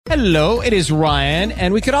Hello, it is Ryan,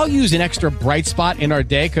 and we could all use an extra bright spot in our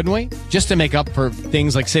day, couldn't we? Just to make up for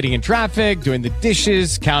things like sitting in traffic, doing the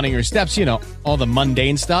dishes, counting your steps, you know, all the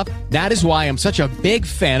mundane stuff. That is why I'm such a big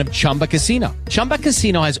fan of Chumba Casino. Chumba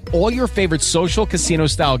Casino has all your favorite social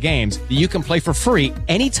casino-style games that you can play for free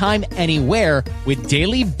anytime, anywhere with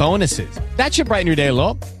daily bonuses. That should brighten your day a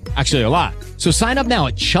little. Actually, a lot. So sign up now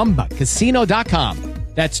at ChumbaCasino.com.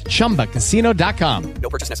 That's ChumbaCasino.com. No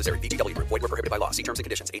purchase necessary. VGW Group. Void where prohibited by law. See terms and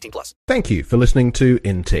conditions. 18+. Thank you for listening to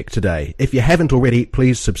In Tech Today. If you haven't already,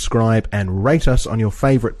 please subscribe and rate us on your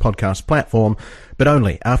favorite podcast platform, but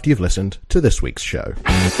only after you've listened to this week's show.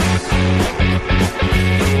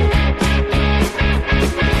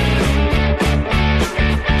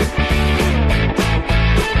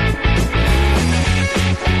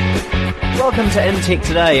 Welcome to In Tech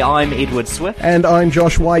Today. I'm Edward Swift. And I'm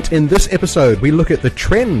Josh White. In this episode, we look at the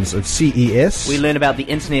trends of CES. We learn about the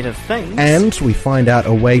Internet of Things. And we find out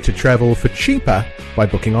a way to travel for cheaper by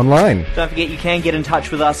booking online. Don't forget, you can get in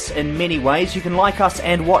touch with us in many ways. You can like us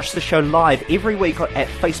and watch the show live every week at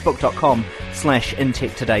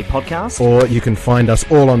facebook.com/InTechTodayPodcast. Or you can find us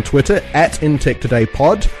all on Twitter at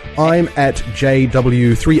InTechTodayPod. I'm at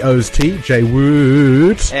JW3OsT,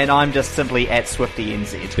 JWood. And I'm just simply at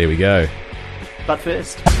SwiftyNZ. There we go. But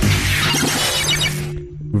first,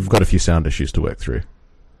 we've got a few sound issues to work through.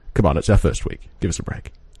 Come on, it's our first week. Give us a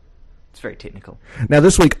break. it's very technical. Now,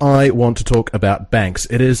 this week I want to talk about banks.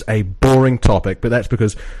 It is a boring topic, but that's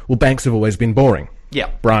because, well, banks have always been boring.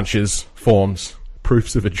 Yeah. Branches, forms,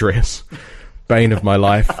 proofs of address. Bane of my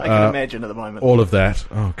life. I can imagine at the moment. All of that.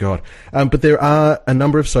 Oh, God. But there are a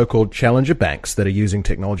number of so-called challenger banks that are using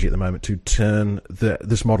technology at the moment to turn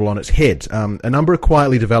this model on its head. A number are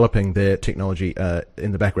quietly developing their technology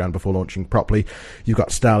in the background before launching properly. You've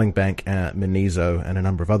got Starling Bank, Minizo, and a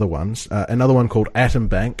number of other ones. Another one called Atom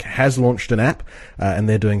Bank has launched an app, and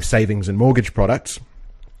they're doing savings and mortgage products.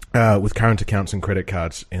 With current accounts and credit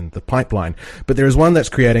cards in the pipeline. But there is one that's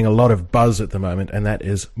creating a lot of buzz at the moment, and that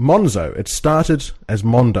is Monzo. It started as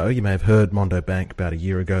Mondo. You may have heard Mondo Bank about a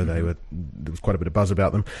year ago. There was quite a bit of buzz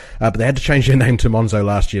about them. But they had to change their name to Monzo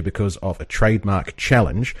last year because of a trademark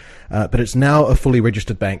challenge. But it's now a fully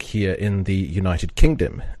registered bank here in the United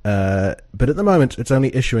Kingdom. But at the moment, it's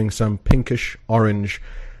only issuing some pinkish orange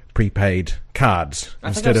prepaid cards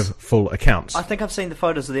instead of full accounts. I think I've seen the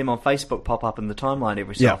photos of them on Facebook pop up in the timeline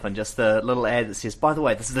every so often, just the little ad that says, by the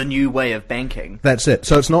way, this is the new way of banking. That's it.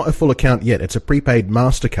 So it's not a full account yet. It's a prepaid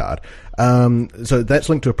MasterCard. So that's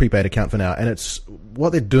linked to a prepaid account for now. And it's what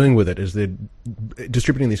they're doing with it is they're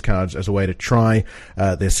distributing these cards as a way to try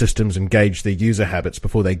their systems and gauge their user habits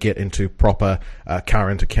before they get into proper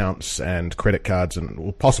current accounts and credit cards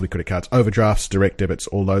and possibly credit cards, overdrafts, direct debits,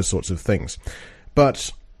 all those sorts of things.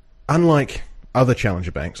 But unlike other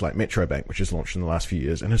challenger banks like Metro Bank, which has launched in the last few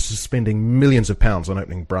years and is spending millions of pounds on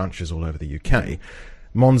opening branches all over the UK,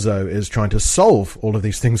 Monzo is trying to solve all of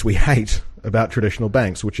these things we hate about traditional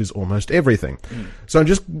banks, which is almost everything. So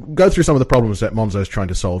just go through some of the problems that Monzo is trying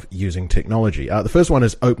to solve using technology. The first one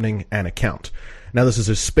is opening an account. Now, this is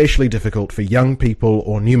especially difficult for young people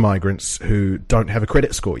or new migrants who don't have a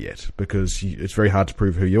credit score yet, because it's very hard to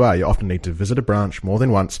prove who you are. You often need to visit a branch more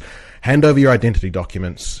than once, hand over your identity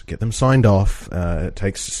documents, get them signed off. It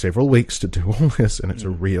takes several weeks to do all this, and it's a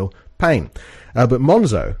real pain. But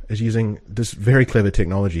Monzo is using this very clever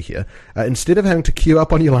technology here. Instead of having to queue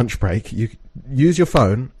up on your lunch break, you use your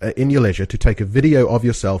phone in your leisure to take a video of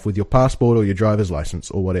yourself with your passport or your driver's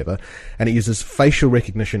license or whatever, and it uses facial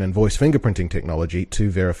recognition and voice fingerprinting technology to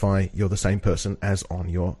verify you're the same person as on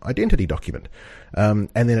your identity document. And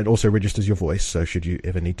then it also registers your voice, so should you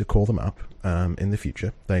ever need to call them up in the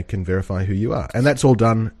future, they can verify who you are. And that's all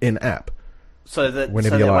done in-app. So that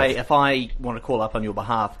way, if I want to call up on your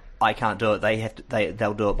behalf, I can't do it.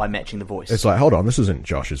 They'll do it by matching the voice. It's like, hold on, this isn't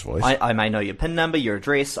Josh's voice. I may know your PIN number, your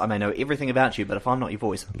address, I may know everything about you, but if I'm not your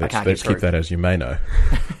voice, I can't get Let's through. keep that as you may know.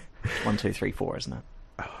 1, 2, 3, 4, isn't it?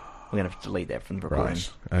 We're going to have to delete that from the recording.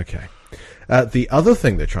 Right, okay. The other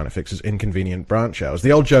thing they're trying to fix is inconvenient branch hours.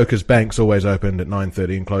 The old joke is banks always opened at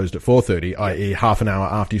 9:30 and closed at 4:30, i.e. half an hour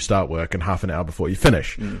after you start work and half an hour before you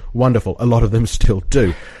finish. Wonderful. A lot of them still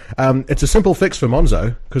do. It's a simple fix for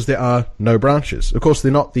Monzo because there are no branches. Of course, they're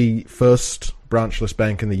not the first branchless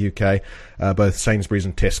bank in the UK. Both Sainsbury's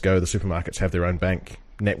and Tesco, the supermarkets, have their own bank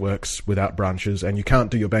networks without branches, and you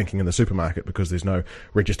can't do your banking in the supermarket because there's no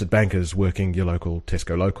registered bankers working your local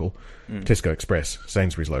Tesco local, Tesco Express,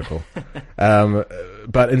 Sainsbury's local.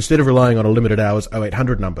 But instead of relying on a limited hours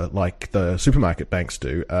 0800 number like the supermarket banks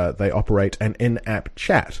do, they operate an in-app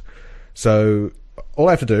chat. So all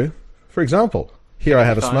I have to do, for example, here I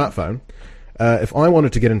have a smartphone. if I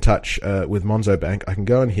wanted to get in touch with Monzo Bank, I can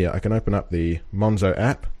go in here. I can open up the Monzo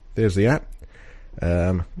app. There's the app.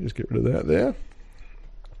 Just get rid of that there.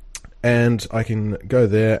 And I can go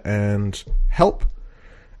there and help.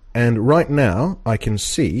 And right now, I can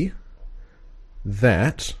see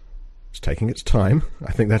that it's taking its time.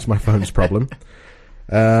 I think that's my phone's problem.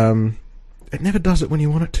 It never does it when you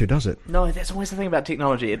want it to, does it? No, that's always the thing about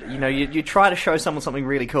technology. You try to show someone something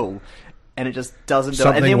really cool, and it just doesn't do it.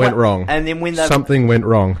 Something went wrong. And then when something went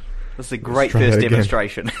wrong. This is a great first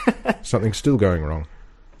demonstration. Something's still going wrong.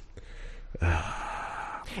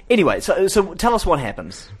 Anyway, so tell us what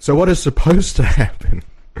happens. So what is supposed to happen?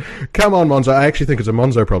 Come on, Monzo. I actually think it's a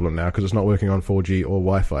Monzo problem now because it's not working on 4G or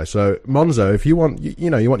Wi-Fi. So, Monzo, if you want, you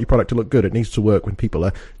want your product to look good, it needs to work when people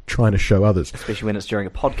are trying to show others. Especially when it's during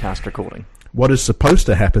a podcast recording. What is supposed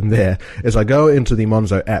to happen there is I go into the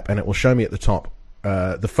Monzo app and it will show me at the top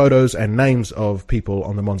the photos and names of people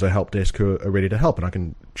on the Monzo help desk who are ready to help, and I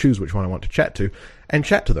can choose which one I want to chat to and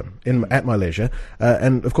chat to them at my leisure.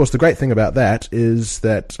 And of course, the great thing about that is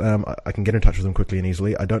that I can get in touch with them quickly and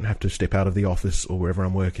easily. I don't have to step out of the office or wherever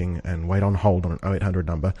I'm working and wait on hold on an 0800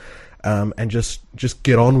 number, and just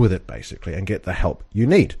get on with it basically and get the help you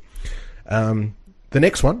need. The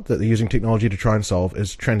next one that they're using technology to try and solve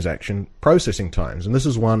is transaction processing times. And this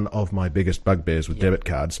is one of my biggest bugbears with debit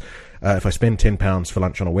cards. If I spend £10 for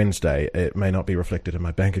lunch on a Wednesday, it may not be reflected in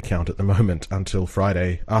my bank account at the moment until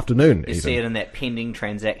Friday afternoon. You see it in that pending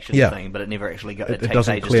transaction thing, but it never actually it takes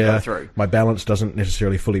doesn't ages clear. to go through. My balance doesn't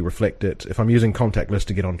necessarily fully reflect it. If I'm using contactless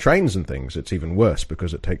to get on trains and things, it's even worse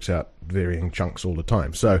because it takes out varying chunks all the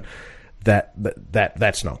time. So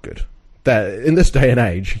that's not good. That in this day and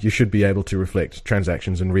age, you should be able to reflect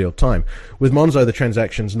transactions in real time. With Monzo, the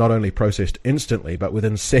transactions not only processed instantly, but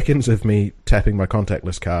within seconds of me tapping my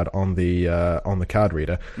contactless card on the card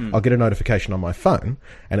reader, I'll get a notification on my phone,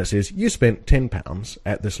 and it says, you spent £10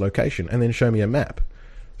 at this location, and then show me a map.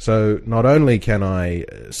 So not only can I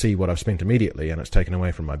see what I've spent immediately, and it's taken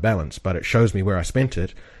away from my balance, but it shows me where I spent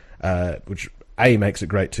it, which makes it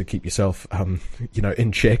great to keep yourself,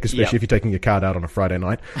 in check, especially if you're taking your card out on a Friday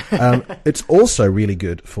night. It's also really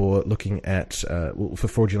good for looking at for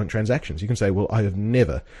fraudulent transactions. You can say, "Well, I've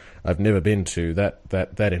never been to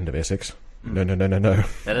that end of Essex." No.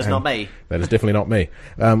 That is not me. That is definitely not me.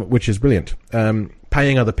 Which is brilliant.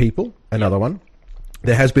 Paying other people, another one.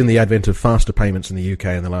 There has been the advent of faster payments in the UK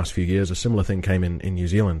in the last few years. A similar thing came in New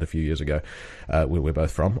Zealand a few years ago, where we're both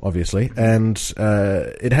from, obviously. And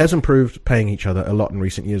it has improved paying each other a lot in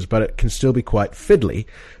recent years, but it can still be quite fiddly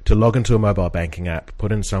to log into a mobile banking app,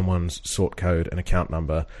 put in someone's sort code and account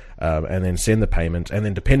number, and then send the payment. And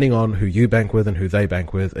then depending on who you bank with and who they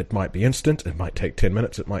bank with, it might be instant, it might take 10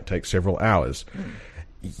 minutes, it might take several hours.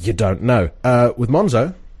 You don't know. With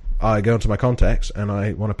Monzo, I go into my contacts and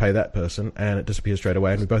I want to pay that person, and it disappears straight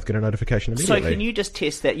away, and we both get a notification immediately. So can you just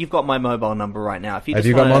test that? You've got my mobile number right now. If you Have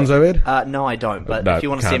you got Monzo, Ed? No, I don't. But No, if you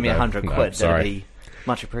want to send me £100, that'd sorry. be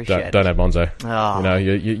much appreciated. Don't have Monzo. Oh.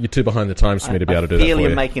 You're too behind the times for me to be able to do that for you. I feel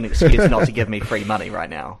you're making an excuse not to give me free money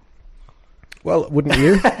right now. Well, wouldn't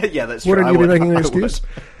you? Yeah, that's true. Wouldn't you be making an excuse?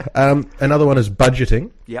 Another one is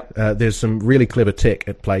budgeting. Yep. There's some really clever tech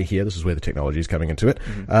at play here. This is where the technology is coming into it.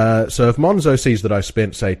 So if Monzo sees that I've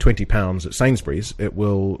spent, say, £20 at Sainsbury's, it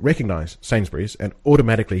will recognise Sainsbury's and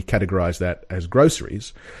automatically categorise that as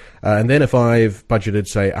groceries. And then if I've budgeted,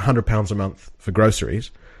 say, £100 a month for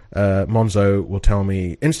groceries, Monzo will tell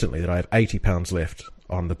me instantly that I have £80 left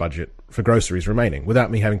on the budget for groceries remaining,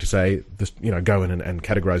 without me having to say, this, go in and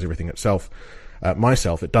categorise everything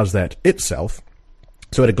myself. It does that itself.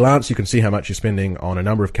 So at a glance, you can see how much you're spending on a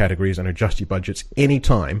number of categories and adjust your budgets any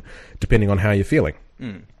time, depending on how you're feeling.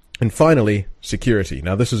 And finally, security.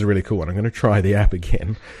 Now, this is a really cool one. I'm going to try the app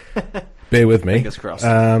again. Bear with me. Fingers crossed.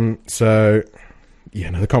 The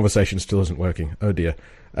conversation still isn't working. Oh, dear.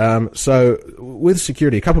 So with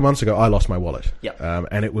security, a couple of months ago, I lost my wallet. Yep.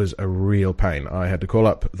 And it was a real pain. I had to call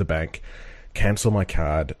up the bank, cancel my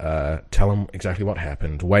card, tell them exactly what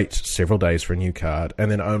happened, wait several days for a new card, and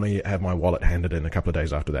then only have my wallet handed in a couple of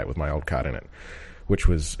days after that with my old card in it, which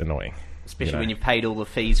was annoying. Especially when you've paid all the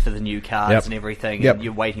fees for the new cards and everything, and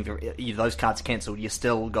you're waiting for those cards cancelled. You've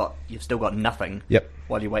still got nothing.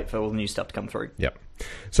 While you wait for all the new stuff to come through.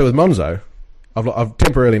 So with Monzo, I've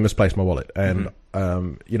temporarily misplaced my wallet, and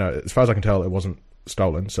as far as I can tell, it wasn't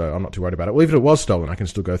stolen, so I'm not too worried about it. Well, even if it was stolen, I can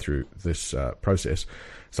still go through this process.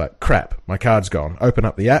 It's like, crap, my card's gone. Open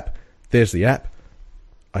up the app. There's the app.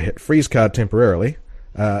 I hit freeze card temporarily.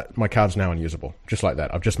 My card's now unusable. Just like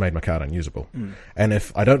that. I've just made my card unusable. And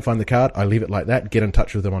if I don't find the card, I leave it like that, get in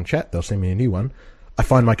touch with them on chat. They'll send me a new one. I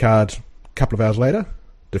find my card a couple of hours later,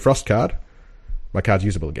 defrost card, My card's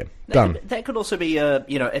usable again. Done. That could also be,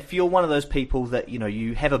 if you're one of those people that,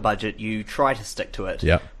 you have a budget, you try to stick to it,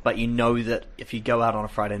 but you know that if you go out on a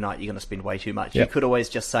Friday night, you're going to spend way too much. You could always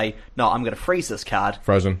just say, no, I'm going to freeze this card.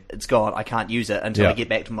 Frozen. It's gone. I can't use it until I get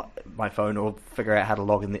back to my phone or figure out how to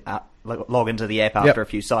log into the app after a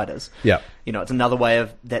few ciders. Yeah. It's another way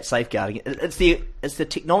of that safeguarding. It's the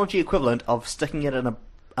technology equivalent of sticking it in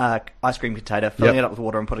a ice cream container, filling it up with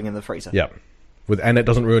water, and putting it in the freezer. Yeah. And it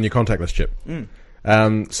doesn't ruin your contactless chip.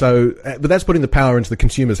 But that's putting the power into the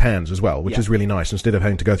consumer's hands as well, which is really nice. Instead of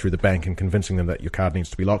having to go through the bank and convincing them that your card needs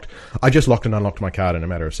to be locked, I just locked and unlocked my card in a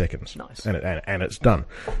matter of seconds. Nice. And it's done.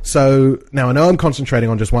 So now I know I'm concentrating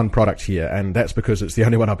on just one product here, and that's because it's the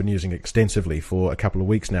only one I've been using extensively for a couple of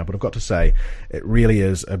weeks now. But I've got to say, it really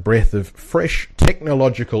is a breath of fresh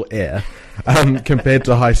technological air compared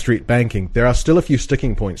to high street banking. There are still a few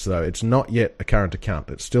sticking points, though. It's not yet a current account.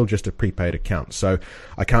 It's still just a prepaid account. So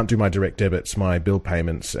I can't do my direct debits, my bill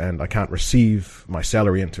payments, and I can't receive my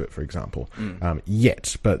salary into it, for example,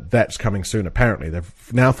 yet. But that's coming soon, apparently. They've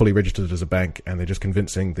now fully registered as a bank, and they're just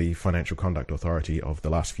convincing the Financial Conduct Authority of the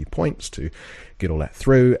last few points to get all that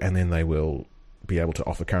through, and then they will be able to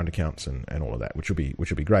offer current accounts and all of that, which will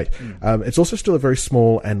be great. It's also still a very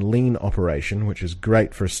small and lean operation, which is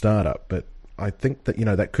great for a startup, but I think that,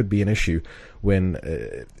 that could be an issue when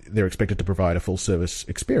they're expected to provide a full service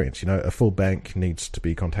experience. A full bank needs to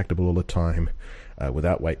be contactable all the time,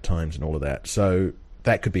 without wait times and all of that. So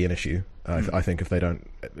that could be an issue, I think, if they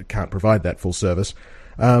can't provide that full service.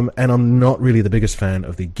 And I'm not really the biggest fan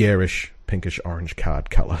of the garish pinkish orange card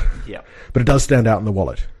colour. Yeah. But it does stand out in the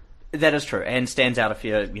wallet. That is true, and stands out if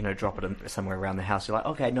you drop it in somewhere around the house. You're like,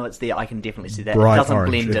 okay, no, it's there. I can definitely see that. Bright it doesn't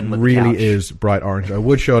orange. blend in it with really the couch. Is bright orange. I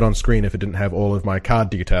would show it on screen if it didn't have all of my card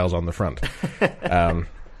details on the front.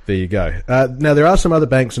 There you go. Now, there are some other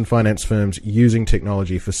banks and finance firms using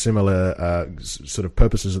technology for similar sort of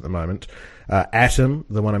purposes at the moment. Atom,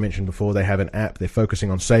 the one I mentioned before, they have an app. They're focusing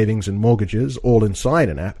on savings and mortgages, all inside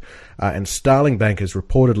an app. And Starling Bank is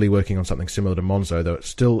reportedly working on something similar to Monzo, though it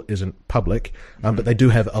still isn't public. But they do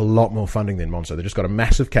have a lot more funding than Monzo. They just got a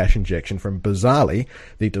massive cash injection from, bizarrely,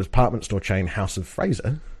 the department store chain House of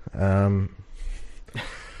Fraser.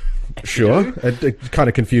 Sure, it kind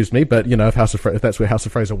of confused me, but if that's where House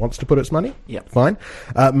of Fraser wants to put its money, fine.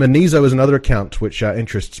 Monizo is another account which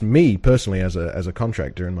interests me personally as a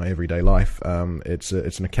contractor in my everyday life. It's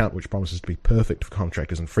an account which promises to be perfect for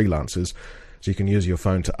contractors and freelancers. So you can use your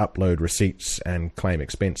phone to upload receipts and claim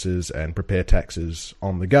expenses and prepare taxes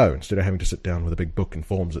on the go instead of having to sit down with a big book and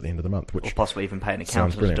forms at the end of the month. Or possibly even pay an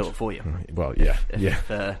accountant to do it for you. Well, yeah.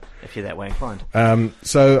 If you're that way inclined.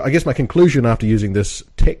 So I guess my conclusion after using this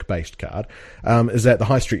tech-based card is that the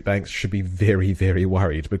high street banks should be very, very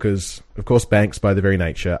worried because, of course, banks by their very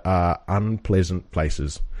nature are unpleasant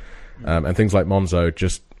places. And things like Monzo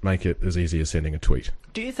just make it as easy as sending a tweet.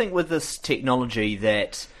 Do you think with this technology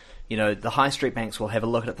that the high street banks will have a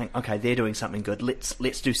look at it and think, okay, they're doing something good.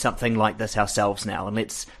 Let's do something like this ourselves now, and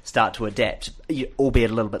let's start to adapt, albeit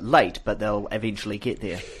a little bit late, but they'll eventually get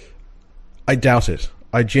there. I doubt it.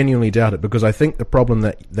 I genuinely doubt it, because I think the problem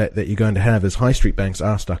that you're going to have is high street banks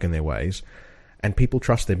are stuck in their ways, and people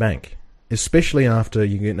trust their bank. Especially after,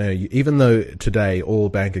 even though today all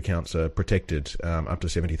bank accounts are protected up to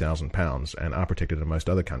 £70,000 and are protected in most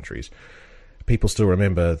other countries, people still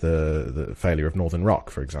remember the failure of Northern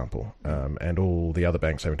Rock, for example, and all the other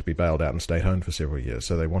banks having to be bailed out and stay home for several years.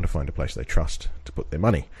 So they want to find a place they trust to put their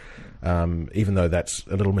money. Even though that's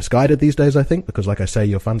a little misguided these days, I think, because like I say,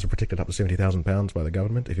 your funds are protected up to £70,000 by the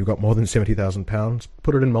government. If you've got more than £70,000,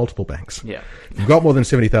 put it in multiple banks. Yeah. If you've got more than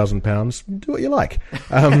 £70,000, do what you like.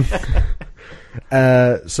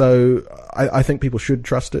 So I think people should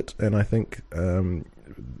trust it, and I think...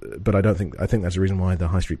 but I think that's the reason why the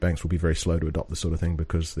high street banks will be very slow to adopt this sort of thing,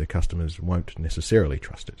 because their customers won't necessarily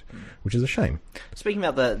trust it, which is a shame. Speaking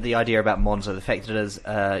about the idea about Monzo, the fact that it is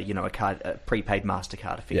a card, a prepaid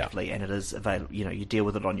MasterCard effectively, and it is available. You deal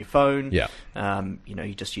with it on your phone. Yeah.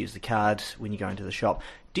 You just use the card when you go into the shop.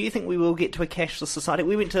 Do you think we will get to a cashless society?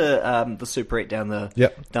 We went to the Superette down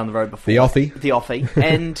the road before. The Offie.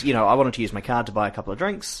 And, I wanted to use my card to buy a couple of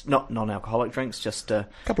drinks. Not non-alcoholic drinks, just a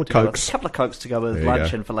couple of Cokes. A couple of Cokes to go with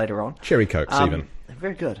lunch and for later on. Cherry Cokes, even.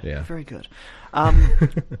 Very good. Yeah. Very good.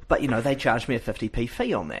 But, they charged me a 50p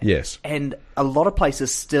fee on that. Yes. And a lot of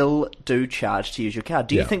places still do charge to use your card.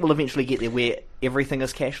 Do you think we'll eventually get there where everything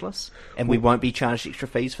is cashless and we won't be charged extra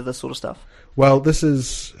fees for this sort of stuff? Well, this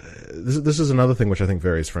is another thing which I think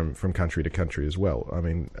varies from country to country as well. I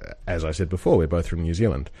mean, as I said before, we're both from New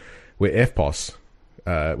Zealand, where EFTPOS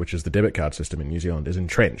which is the debit card system in New Zealand, is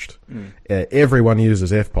entrenched. Everyone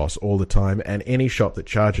uses EFTPOS all the time, and any shop that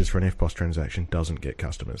charges for an EFTPOS transaction doesn't get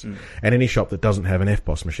customers. And any shop that doesn't have an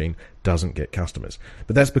EFTPOS machine doesn't get customers.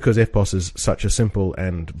 But that's because EFTPOS is such a simple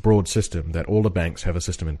and broad system that all the banks have a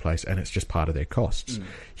system in place, and it's just part of their costs.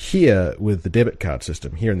 Here, with the debit card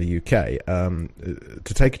system, here in the UK,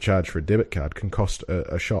 to take a charge for a debit card can cost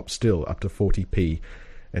a shop still up to 40p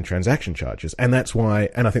and transaction charges, and that's why,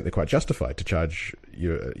 and I think they're quite justified to charge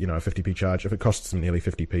you, a 50p charge if it costs them nearly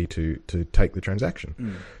 50p to take the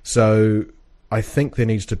transaction. So I think there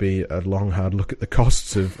needs to be a long, hard look at the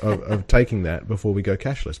costs of taking that before we go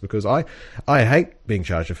cashless, because I hate being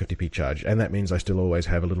charged a 50p charge, and that means I still always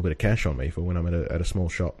have a little bit of cash on me for when I'm at a small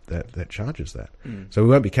shop that charges that. So we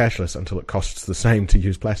won't be cashless until it costs the same to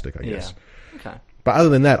use plastic, I guess. Okay. But other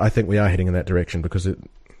than that, I think we are heading in that direction, because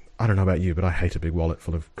I don't know about you, but I hate a big wallet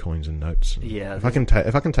full of coins and notes. Yeah. If I can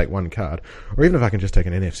take one card, or even if I can just take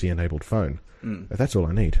an NFC-enabled phone, if that's all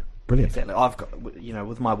I need, brilliant. Exactly. I've got,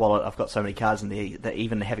 with my wallet, I've got so many cards in there that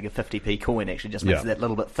even having a 50p coin actually just makes it that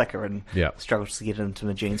little bit thicker and struggles to get it into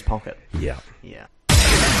my jeans pocket. Yeah. There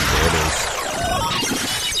it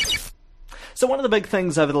is. So one of the big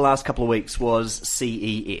things over the last couple of weeks was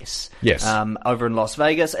CES. Yes. Over in Las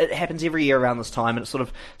Vegas. It happens every year around this time, and it sort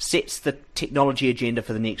of sets the technology agenda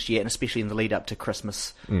for the next year, and especially in the lead up to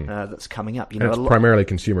Christmas that's coming up. It's primarily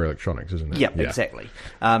consumer electronics, isn't it? Yeah, exactly.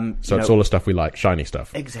 So it's all the stuff we like, shiny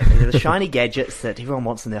stuff. Exactly. The shiny gadgets that everyone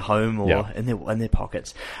wants in their home or in their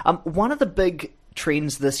pockets. One of the big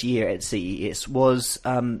trends this year at CES was,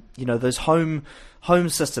 those home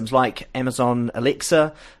systems like Amazon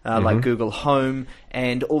Alexa, like Google Home,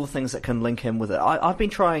 and all the things that can link in with it. I've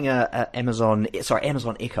been trying Amazon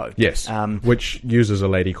Echo. Yes, which uses a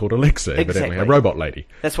lady called Alexa, evidently, a robot lady.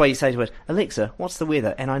 That's why you say to it, Alexa, what's the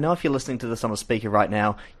weather? And I know if you're listening to this on a speaker right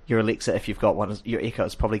now, your Alexa, if you've got one, your Echo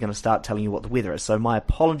is probably going to start telling you what the weather is. So my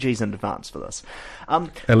apologies in advance for this.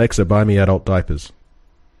 Alexa, buy me adult diapers.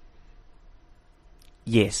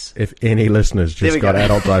 Yes. If any listeners just got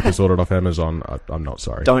adult diapers ordered off Amazon, I'm not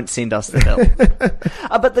sorry. Don't send us the bill.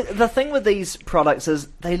 But the thing with these products is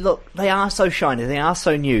they are so shiny, they are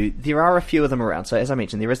so new. There are a few of them around. So as I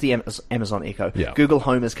mentioned, there is the Amazon Echo. Yeah. Google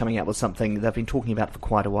Home is coming out with something they've been talking about for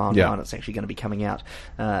quite a while now, and it's actually going to be coming out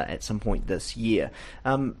at some point this year,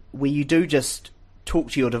 where you do just talk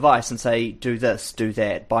to your device and say, do this, do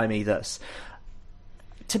that, buy me this.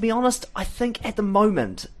 To be honest, I think at the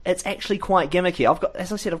moment it's actually quite gimmicky. I've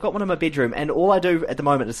got one in my bedroom, and all I do at the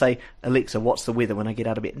moment is say, Alexa, what's the weather when I get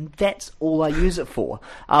out of bed? And that's all I use it for.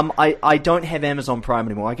 I don't have Amazon Prime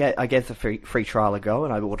anymore. I gave the free trial a go,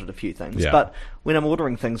 and I ordered a few things. Yeah. But when I'm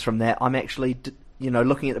ordering things from there, I'm actually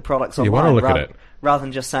looking at the products online. You want to look at it rather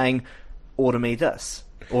than just saying, order me this.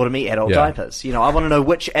 Order me adult diapers. I want to know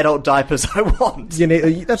which adult diapers I want.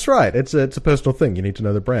 That's right. It's a personal thing. You need to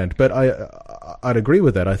know the brand. But I'd agree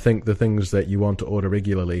with that. I think the things that you want to order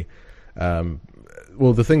regularly,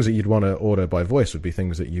 the things that you'd want to order by voice would be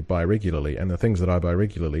things that you buy regularly, and the things that I buy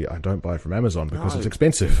regularly, I don't buy from Amazon because it's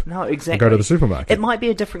expensive. No, exactly. I go to the supermarket. It might be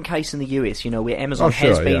a different case in the US, where Amazon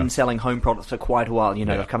has been selling home products for quite a while.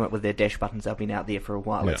 They've come up with their dash buttons. They've been out there for a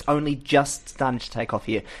while. Yeah. It's only just starting to take off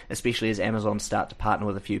here, especially as Amazon start to partner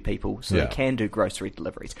with a few people so they can do grocery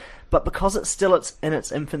deliveries. But because it's in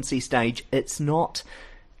its infancy stage, it's not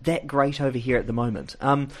that great over here at the moment.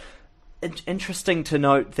 Interesting to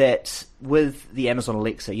note that with the Amazon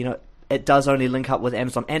Alexa, it does only link up with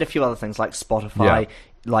Amazon and a few other things like Spotify.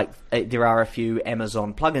 There are a few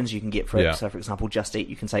Amazon plugins you can get for it. So, for example, Just Eat,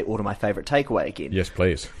 you can say, order my favorite takeaway again. Yes,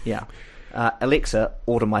 please. Yeah. Alexa,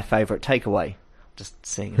 order my favorite takeaway. Just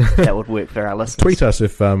seeing if that would work for our listeners. Tweet us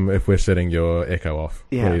if we're setting your Echo off,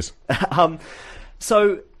 please.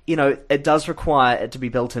 So, it does require it to be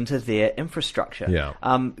built into their infrastructure. Yeah.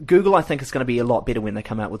 Google, I think, is going to be a lot better when they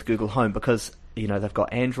come out with Google Home because, they've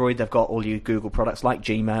got Android, they've got all your Google products like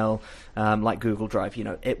Gmail, like Google Drive.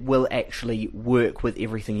 It will actually work with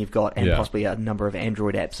everything you've got and possibly a number of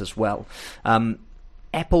Android apps as well.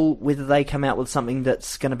 Apple, whether they come out with something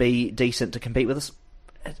that's going to be decent to compete with us,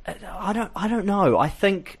 I don't know.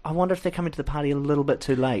 I wonder if they're coming to the party a little bit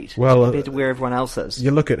too late compared to where everyone else is.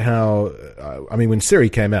 You look at how, when Siri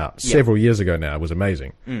came out several years ago now, it was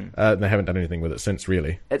amazing. They haven't done anything with it since,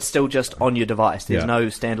 really. It's still just on your device. There's no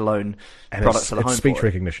standalone products for the home. Speech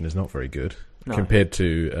recognition is not very good compared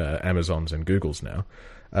to Amazon's and Google's now.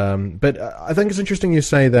 But I think it's interesting you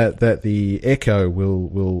say that the Echo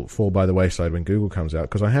will fall by the wayside when Google comes out,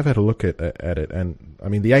 because I have had a look at it, and I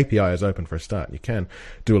mean the API is open for a start. You can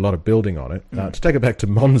do a lot of building on it. To take it back to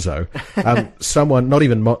Monzo, someone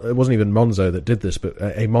it wasn't even Monzo that did this, but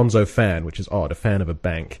a Monzo fan, which is odd, a fan of a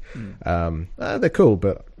bank. They're cool,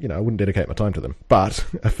 but I wouldn't dedicate my time to them. But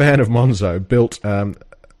a fan of Monzo built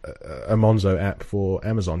a Monzo app for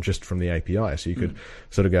Amazon just from the API, so you could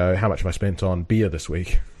sort of go, how much have I spent on beer this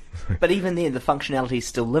week? But even then, the functionality is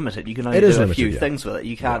still limited. You can only do a few things with it.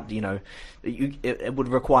 You can't, it would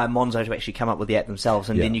require Monzo to actually come up with the app themselves,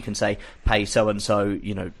 and then you can say, pay so and so,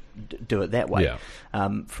 do it that way,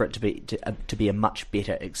 for it to be a much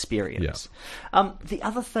better experience. The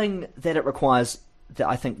other thing that it requires, that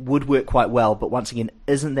I think would work quite well, but once again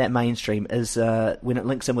isn't that mainstream, is when it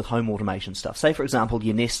links in with home automation stuff. Say, for example,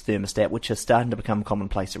 your Nest thermostat, which is starting to become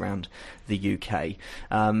commonplace around the UK.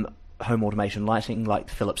 Home automation lighting, like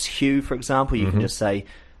Philips Hue, for example, you can just say,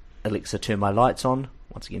 Alexa, turn my lights on.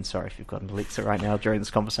 Once again, sorry if you've got an Alexa right now during this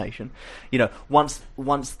conversation. Once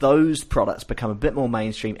those products become a bit more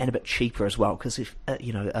mainstream and a bit cheaper as well, because if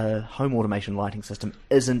a home automation lighting system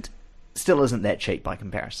still isn't that cheap by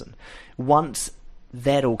comparison. Once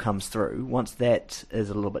that all comes through, once that is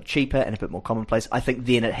a little bit cheaper and a bit more commonplace, I think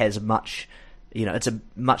then it has it's a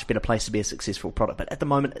much better place to be a successful product. But at the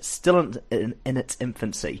moment, it's still in its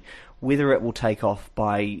infancy. Whether it will take off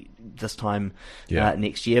by this time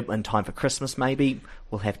next year, in time for Christmas maybe,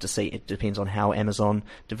 we'll have to see. It depends on how Amazon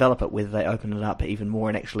develop it, whether they open it up even more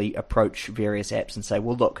and actually approach various apps and say,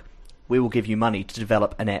 well, look, we will give you money to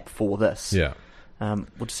develop an app for this. We'll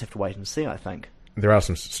just have to wait and see, I think. There are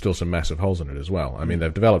still some massive holes in it as well. I mean,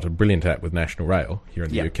 they've developed a brilliant app with National Rail here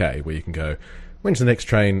in the UK, where you can go, when's the next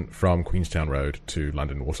train from Queenstown Road to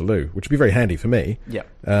London Waterloo, which would be very handy for me.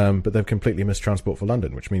 But they've completely missed Transport for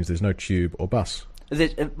London, which means there's no tube or bus.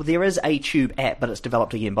 There is a tube app, but it's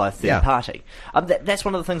developed again by a third party. That's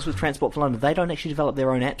one of the things with Transport for London. They don't actually develop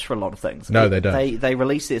their own apps for a lot of things. No, they don't. They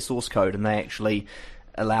release their source code, and they actually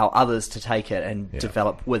allow others to take it and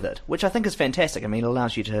develop with it, which I think is fantastic. I mean, it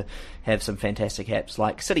allows you to have some fantastic apps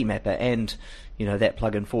like City Mapper and that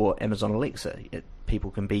plugin for Amazon Alexa.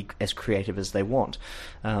 People can be as creative as they want,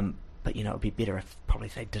 but it would be better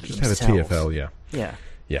if they did it themselves. Just have a TFL,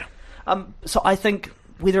 yeah. So I think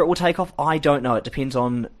whether it will take off, I don't know. It depends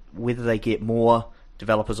on whether they get more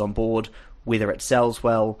developers on board, whether it sells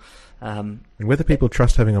well. And whether people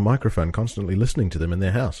trust having a microphone constantly listening to them in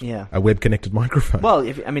their house. A web-connected microphone. Well,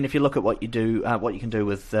 if you look at what you do, what you can do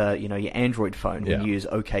with your Android phone when you use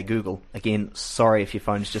OK Google. Again, sorry if your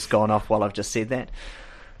phone's just gone off while I've just said that.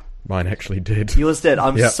 Mine actually did. Yours did.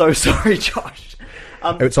 I'm so sorry, Josh.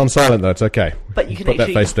 It's on silent though. It's okay. But you can put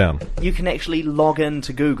that face down. You can actually log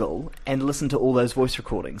into Google and listen to all those voice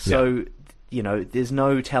recordings. So there's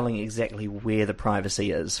no telling exactly where the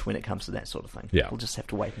privacy is when it comes to that sort of thing. We'll just have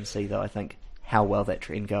to wait and see, though, I think, how well that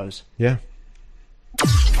trend goes.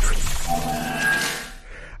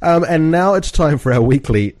 And now it's time for our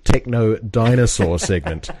weekly Techno Dinosaur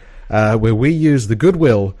segment, where we use the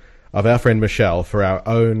goodwill of our friend Michelle for our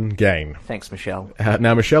own gain. Thanks, Michelle.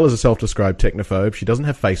 Now, Michelle is a self-described technophobe. She doesn't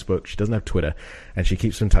have Facebook, she doesn't have Twitter, and she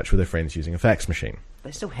keeps in touch with her friends using a fax machine.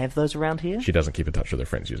 They still have those around here? She doesn't keep in touch with her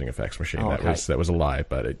friends using a fax machine. Oh, okay. That was a lie,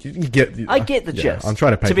 but I get the gist. I'm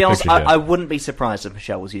trying to paint To be honest, picture here. I wouldn't be surprised if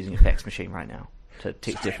Michelle was using a fax machine right now to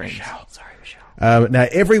text her friends. Sorry, Michelle. Now,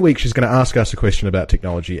 every week she's going to ask us a question about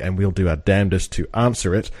technology, and we'll do our damnedest to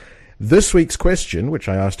answer it. This week's question, which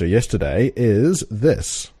I asked her yesterday, is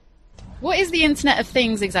this. What is the Internet of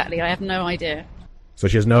Things exactly? I have no idea. So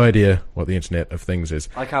she has no idea what the Internet of Things is.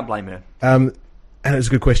 I can't blame her. And it's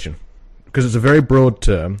a good question, because it's a very broad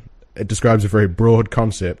term. It describes a very broad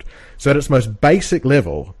concept. So at its most basic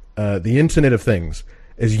level, the Internet of Things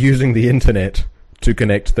is using the Internet to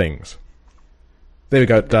connect things. There we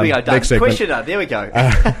go. Done. Next segment. Questioner. There we go.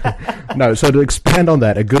 No, so to expand on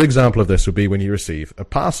that, a good example of this would be when you receive a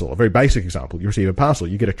parcel. A very basic example. You receive a parcel.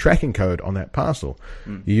 You get a tracking code on that parcel.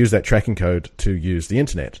 You use that tracking code to use the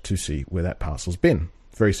Internet to see where that parcel's been.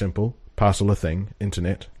 Very simple. Parcel a thing.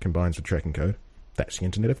 Internet combines with tracking code. That's the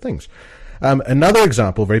Internet of Things. Another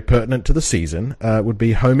example, very pertinent to the season, would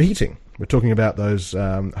be home heating. We're talking about those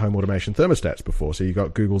home automation thermostats before. So you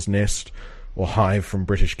got Google's Nest or Hive from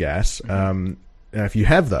British Gas. Now, if you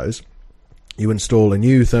have those, you install a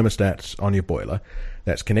new thermostat on your boiler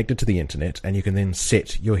that's connected to the internet, and you can then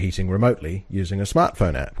set your heating remotely using a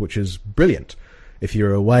smartphone app, which is brilliant. If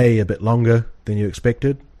you're away a bit longer than you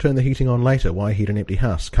expected, turn the heating on later. Why heat an empty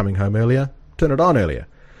house? Coming home earlier? Turn it on earlier.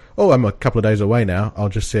 Oh, I'm a couple of days away now. I'll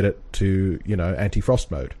just set it to,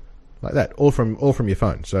 anti-frost mode. Like that. All from your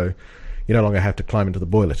phone. So, You no longer have to climb into the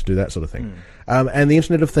boiler to do that sort of thing. And the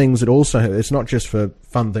Internet of Things, it's not just for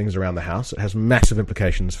fun things around the house. It has massive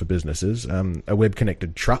implications for businesses. A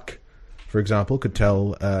web-connected truck, for example, could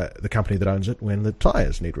tell the company that owns it when the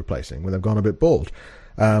tyres need replacing, when they've gone a bit bald.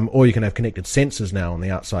 Or you can have connected sensors now on the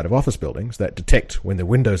outside of office buildings that detect when the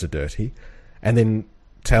windows are dirty, and then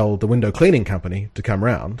tell the window cleaning company to come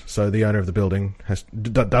round. So the owner of the building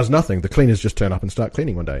does nothing. The cleaners just turn up and start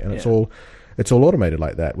cleaning one day, and it's all automated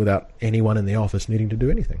like that without anyone in the office needing to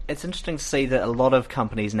do anything. It's interesting to see that a lot of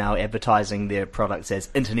companies now advertising their products as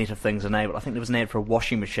Internet of Things enabled. I think there was an ad for a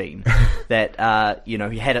washing machine that you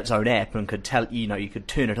had its own app and could tell you could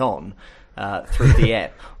turn it on through the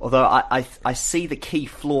app. Although I see the key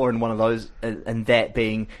flaw in one of those, and that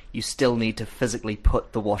being you still need to physically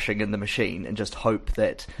put the washing in the machine and just hope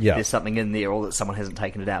that there's something in there or that someone hasn't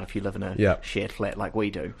taken it out if you live in a shared flat like we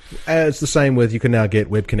do. It's the same with, you can now get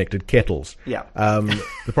web-connected kettles. Yeah.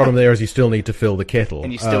 The problem there is you still need to fill the kettle.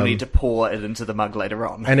 And you still need to pour it into the mug later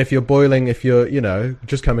on. And if you're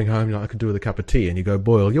just coming home, I could do with a cup of tea, and you go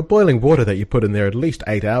boil, you're boiling water that you put in there at least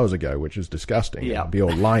 8 hours ago, which is disgusting. Yeah. It'd be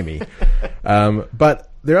all limey. But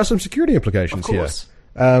there are some security implications here.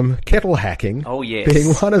 Kettle hacking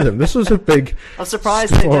being one of them. This was a big I'm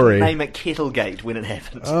surprised story. They didn't name it Kettlegate when it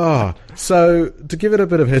happened. So to give it a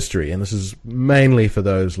bit of history, and this is mainly for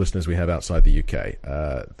those listeners we have outside the UK,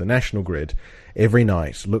 the National Grid every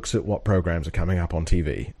night looks at what programs are coming up on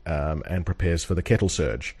TV and prepares for the kettle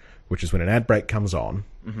surge, which is when an ad break comes on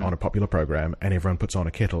a popular program and everyone puts on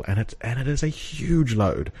a kettle, and it is a huge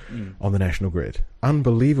load on the National Grid.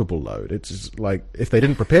 Unbelievable load. It's like, if they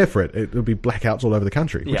didn't prepare for it, it would be blackouts all over the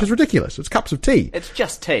country, which is ridiculous. It's cups of tea. It's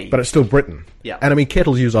just tea. But it's still Britain. Yeah. And I mean,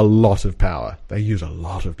 kettles use a lot of power. They use a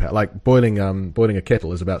lot of power. Like boiling a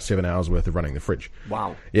kettle is about 7 hours worth of running the fridge.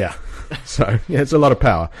 Wow. Yeah. So, it's a lot of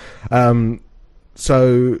power.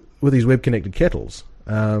 So with these web-connected kettles,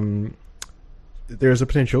 there is a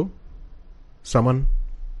potential someone,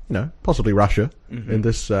 possibly Russia, in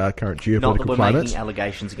this current geopolitical Not that we're climate, making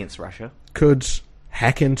allegations against Russia, could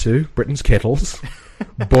hack into Britain's kettles,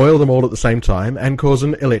 boil them all at the same time, and cause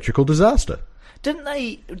an electrical disaster.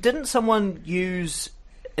 Didn't someone use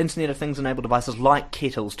Internet of Things enabled devices like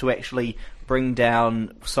kettles to actually bring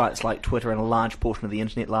down sites like Twitter and a large portion of the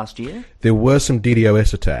internet last year? There were some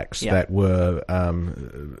DDoS attacks that were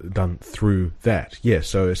done through that. Yes,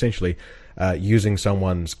 so essentially using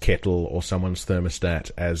someone's kettle or someone's thermostat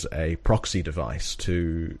as a proxy device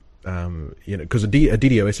to, because a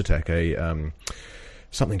DDoS attack,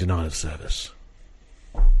 something denial of service.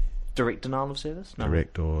 Direct denial of service? No.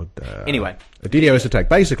 Direct or... anyway. A DDoS attack,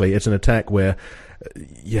 basically, it's an attack where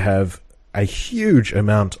you have a huge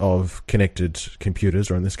amount of connected computers,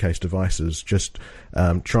 or in this case devices, just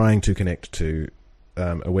trying to connect to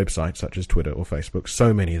a website such as Twitter or Facebook,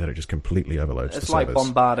 so many that it just completely overloads the servers. It's like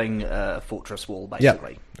bombarding a fortress wall,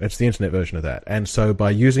 basically. Yeah, it's the internet version of that. And so by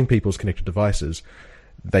using people's connected devices,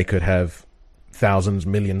 they could have thousands,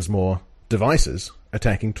 millions more devices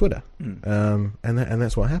attacking Twitter. And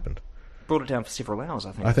that's what happened. Brought it down for several hours,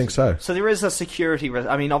 I think. I think so. So there is a security risk.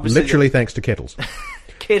 I mean, obviously... Literally thanks to kettles.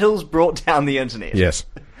 Kettles brought down the internet. Yes.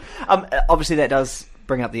 Obviously that does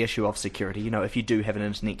bring up the issue of security. If you do have an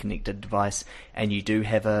internet-connected device and you do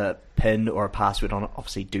have a PIN or a password on it,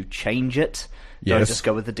 obviously do change it. Yes. Don't just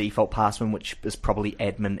go with the default password, which is probably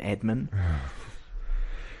admin.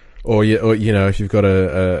 Or if you've got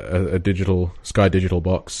a digital Sky Digital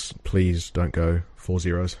box, please don't go 4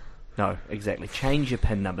 zeros. No, exactly. Change your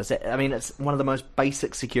PIN numbers. I mean, it's one of the most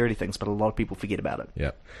basic security things, but a lot of people forget about it.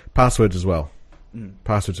 Yeah. Passwords as well.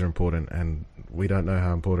 Passwords are important, and we don't know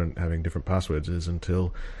how important having different passwords is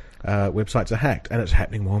until websites are hacked, and it's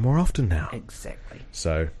happening more and more often now. Exactly.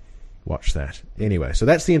 So, watch that. Anyway, so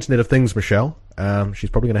that's the Internet of Things, Michelle. She's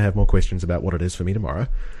probably going to have more questions about what it is for me tomorrow.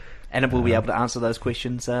 And we'll be able to answer those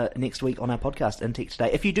questions next week on our podcast, In Tech Today.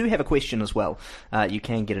 If you do have a question as well, you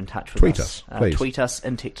can get in touch with Tweet us, please. Tweet us,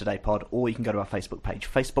 In Tech Today Pod, or you can go to our Facebook page,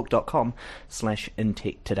 facebook.com/In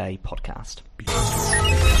Tech Today Podcast.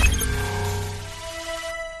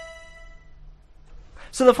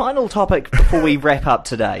 So the final topic before we wrap up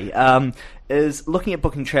today is looking at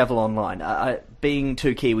booking travel online. Being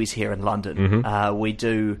two Kiwis here in London, we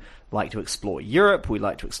do like to explore Europe. We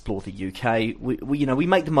like to explore the UK. We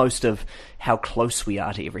make the most of how close we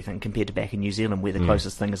are to everything compared to back in New Zealand, where the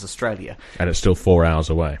closest thing is Australia. And it's still 4 hours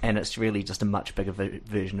away. And it's really just a much bigger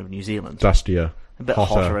version of New Zealand. Dustier, a bit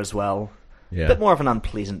hotter as well. Yeah. A bit more of an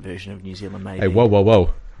unpleasant version of New Zealand, maybe. Hey,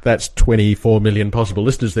 whoa. That's 24 million possible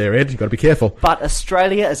listeners there, Ed. You've got to be careful. But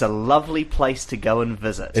Australia is a lovely place to go and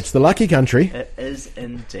visit. It's the lucky country. It is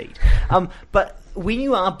indeed. But when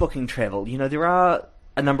you are booking travel, there are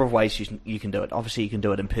a number of ways you can do it. Obviously, you can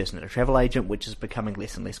do it in person at a travel agent, which is becoming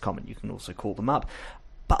less and less common. You can also call them up.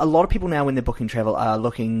 But a lot of people now, when they're booking travel, are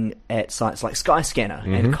looking at sites like Skyscanner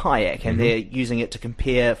and Kayak, and they're using it to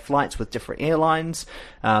compare flights with different airlines,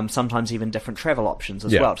 sometimes even different travel options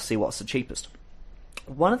as well, to see what's the cheapest.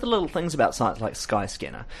 One of the little things about sites like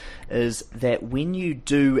Skyscanner is that when you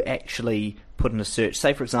do actually put in a search,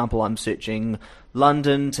 say for example I'm searching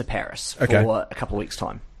London to Paris for a couple of weeks'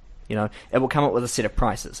 time, it will come up with a set of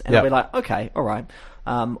prices, and I'll be like, okay, all right,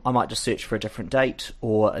 I might just search for a different date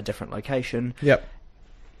or a different location.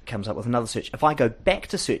 Comes up with another search. If I go back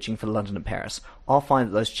to searching for London and Paris, I'll find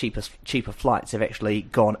that those cheaper flights have actually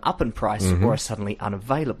gone up in price or are suddenly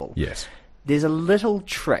unavailable. There's a little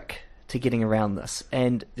trick to getting around this,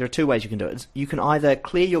 and there are two ways you can do it. You can either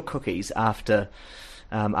clear your cookies after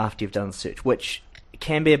you've done the search, which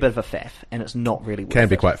can be a bit of a faff, and it's not really worth it. Can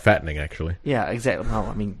be quite fattening, actually. Yeah, exactly. Well,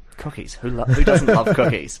 I mean, cookies. Who doesn't love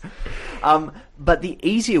cookies? But the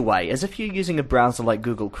easier way is, if you're using a browser like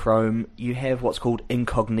Google Chrome, you have what's called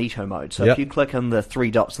incognito mode. So if you click on the three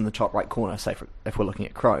dots in the top right corner, say if we're looking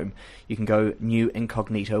at Chrome, you can go New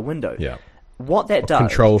Incognito Window. What that does...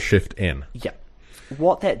 Control-Shift-N.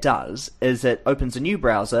 What that does is it opens a new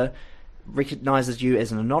browser, recognizes you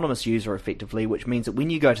as an anonymous user effectively, which means that when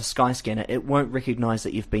you go to Skyscanner, it won't recognize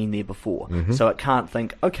that you've been there before. So it can't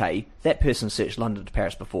think, okay, that person searched London to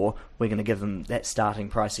Paris before, we're going to give them that starting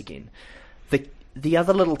price again. The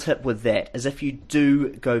other little tip with that is, if you do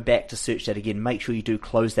go back to search that again, make sure you do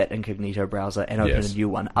close that incognito browser and open a new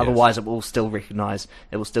one. Otherwise it will still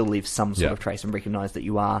leave some sort of trace and recognize that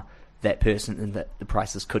you are that person, and that the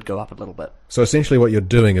prices could go up a little bit. So essentially what you're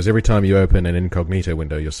doing is, every time you open an incognito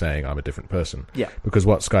window, you're saying, I'm a different person. Because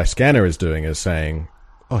what Skyscanner is doing is saying,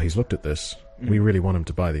 oh, he's looked at this. We really want him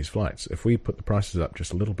to buy these flights. If we put the prices up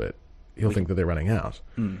just a little bit, he'll think that they're running out.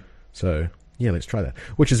 So, yeah, let's try that.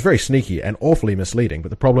 Which is very sneaky and awfully misleading, but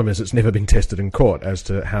the problem is it's never been tested in court as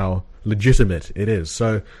to how legitimate it is.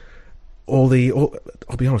 So I'll be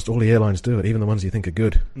honest, all the airlines do it, even the ones you think are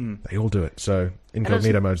good. They all do it. So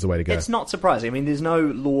incognito mode's the way to go. It's not surprising. I mean, there's no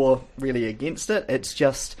law really against it. It's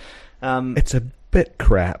just... it's a bit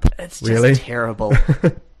crap. It's just terrible.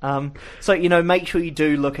 So, make sure you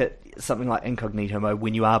do look at something like incognito mode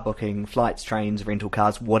when you are booking flights, trains, rental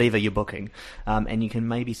cars, whatever you're booking. And you can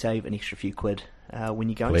maybe save an extra few quid when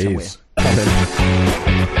you're going somewhere.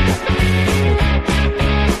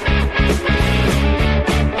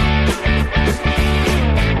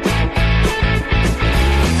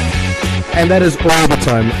 And that is all the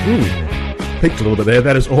time. Peaked a little bit there.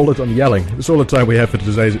 That is all I'm yelling. That's all the time we have for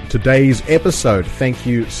today's episode. Thank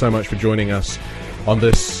you so much for joining us on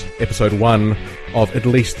this episode 1 of at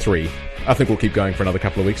least 3. I think we'll keep going for another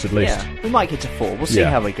couple of weeks at least. Yeah, we might get to 4. We'll see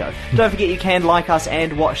how we go. Don't forget, you can like us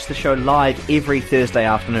and watch the show live every Thursday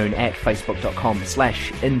afternoon at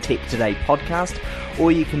facebook.com/InTechTodayPodcast,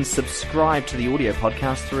 or you can subscribe to the audio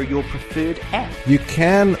podcast through your preferred app. You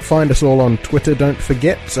can find us all on Twitter, don't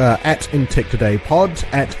forget, at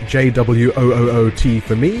InTechTodayPod, at JWOOOT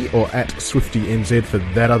for me, or at SwiftyNZ for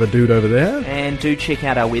that other dude over there. And do check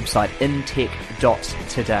out our website,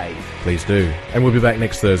 intech.today. Please do. And we'll be back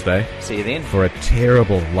next Thursday. See you then. For a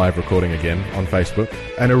terrible live recording again on Facebook,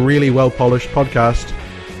 and a really well-polished podcast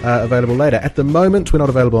available later. At the moment, we're not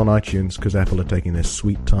available on iTunes because Apple are taking their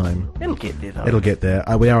sweet time. It'll get there, though. It'll get there.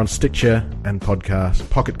 We are on Stitcher and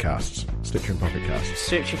Pocket Casts. Stitcher and Pocket Casts.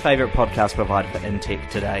 Search your favourite podcast provider for InTech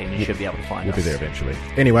Today, and you should be able to find us. We'll be there eventually.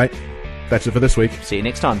 Anyway, that's it for this week. See you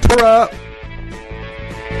next time. Ta-ra!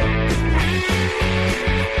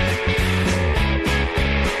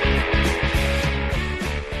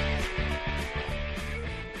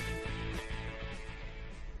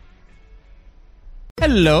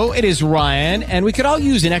 Hello, it is Ryan, and we could all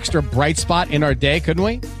use an extra bright spot in our day, couldn't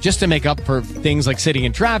we? Just to make up for things like sitting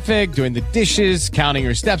in traffic, doing the dishes, counting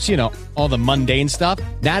your steps, all the mundane stuff.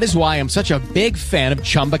 That is why I'm such a big fan of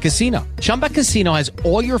Chumba Casino. Chumba Casino has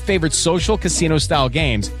all your favorite social casino-style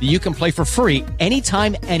games that you can play for free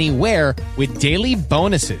anytime, anywhere with daily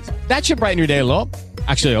bonuses. That should brighten your day a little.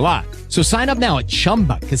 Actually, a lot. So sign up now at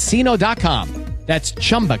ChumbaCasino.com. That's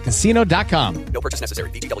ChumbaCasino.com. No purchase necessary.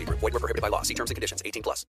 VGW Group. Void where prohibited by law. See terms and conditions. 18+.